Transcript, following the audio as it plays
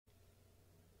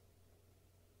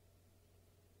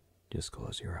Just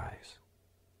close your eyes.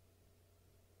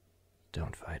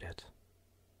 Don't fight it.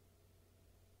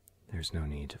 There's no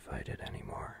need to fight it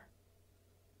anymore.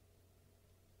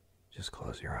 Just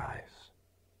close your eyes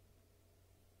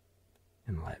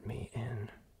and let me in.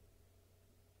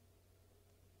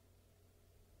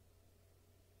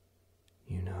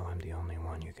 You know I'm the only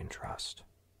one you can trust.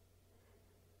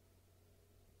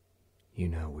 You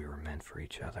know we were meant for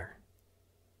each other.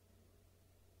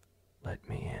 Let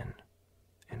me in,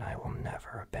 and I will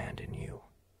never abandon you,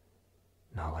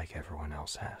 not like everyone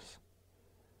else has.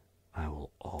 I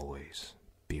will always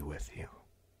be with you.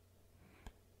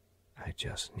 I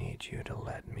just need you to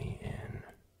let me in.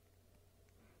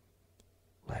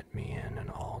 Let me in, and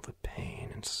all the pain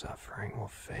and suffering will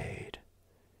fade.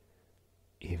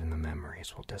 Even the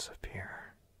memories will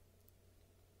disappear.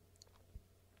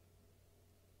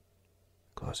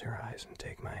 Close your eyes and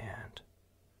take my hand,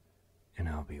 and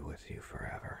I'll be with you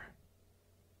forever.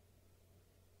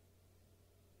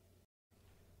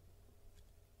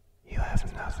 You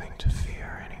have nothing to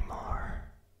fear anymore.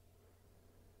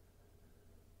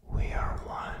 We are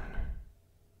one.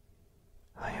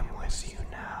 I am with you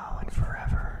now and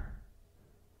forever.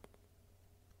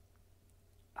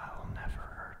 I will never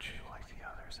hurt you like the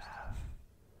others have.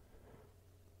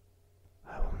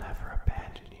 I will never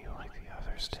abandon you like the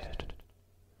others did.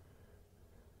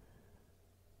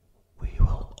 We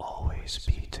will always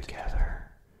be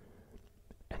together,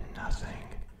 and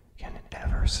nothing can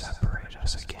ever separate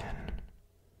us again.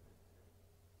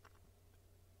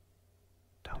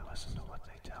 Don't listen to what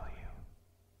they tell you.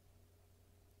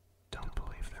 Don't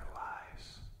believe their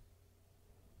lies.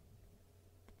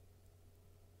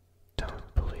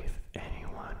 Don't believe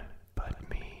anyone but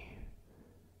me,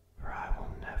 for I will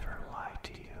never lie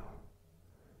to you.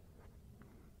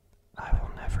 I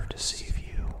will never deceive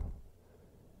you.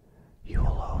 You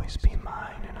will always be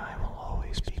mine, and I will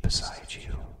always be beside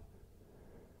you.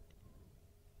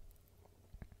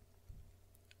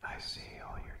 I see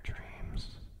all your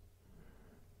dreams.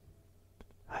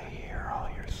 I hear all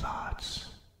your thoughts.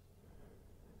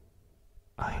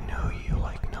 I know you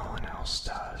like no one else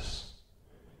does.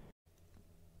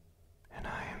 And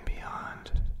I am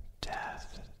beyond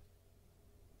death.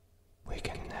 We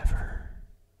can never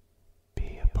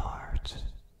be apart.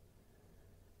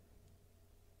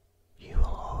 You will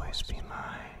always be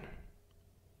mine,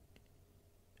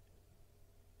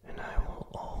 and I will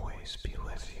always be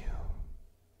with you.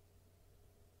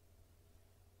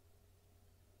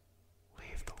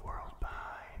 Leave the world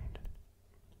behind.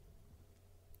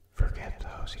 Forget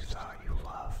those you thought you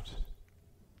loved.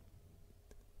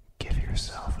 Give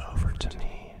yourself over to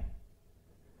me,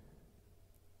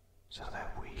 so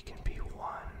that we can be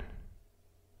one.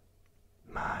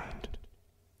 Mind,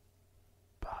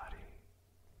 body,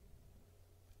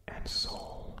 and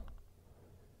soul.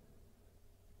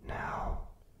 Now,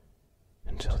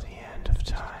 until the end of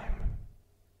time.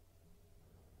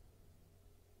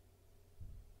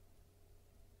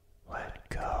 Let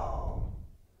go.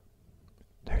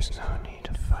 There's no need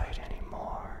to fight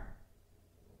anymore.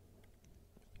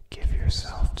 Give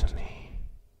yourself to me.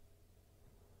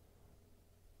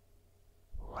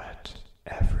 Let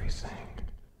everything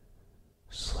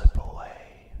slip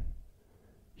away.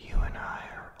 You and I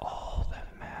are all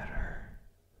that matter.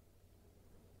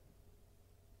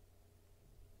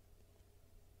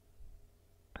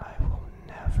 I will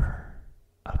never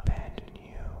abandon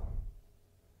you.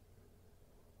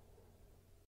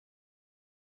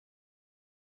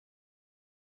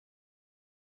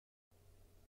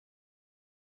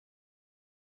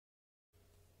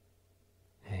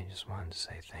 Hey, just wanted to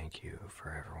say thank you for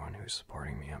everyone who's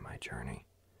supporting me on my journey.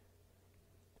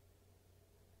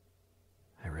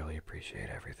 I really appreciate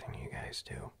everything you guys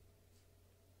do.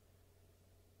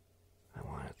 I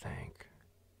want to thank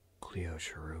Cleo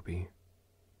Cherubi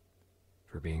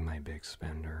for being my big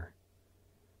spender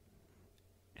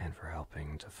and for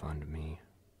helping to fund me.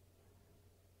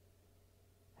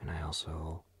 And I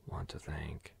also want to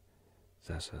thank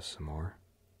Thessa Samore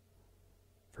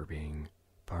for being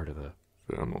part of the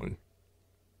family.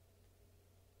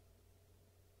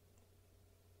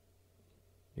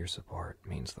 Your support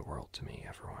means the world to me,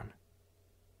 everyone.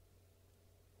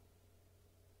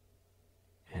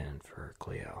 And for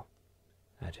Cleo,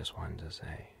 I just wanted to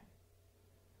say,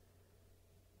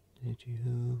 did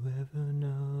you ever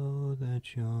know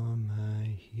that you're my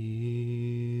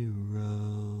hero?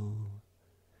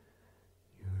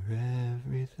 You're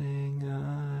everything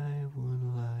I would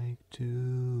like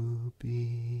to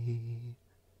be.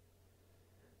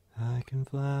 I can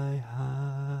fly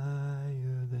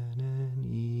higher than an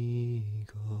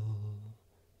eagle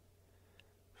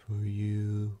for you.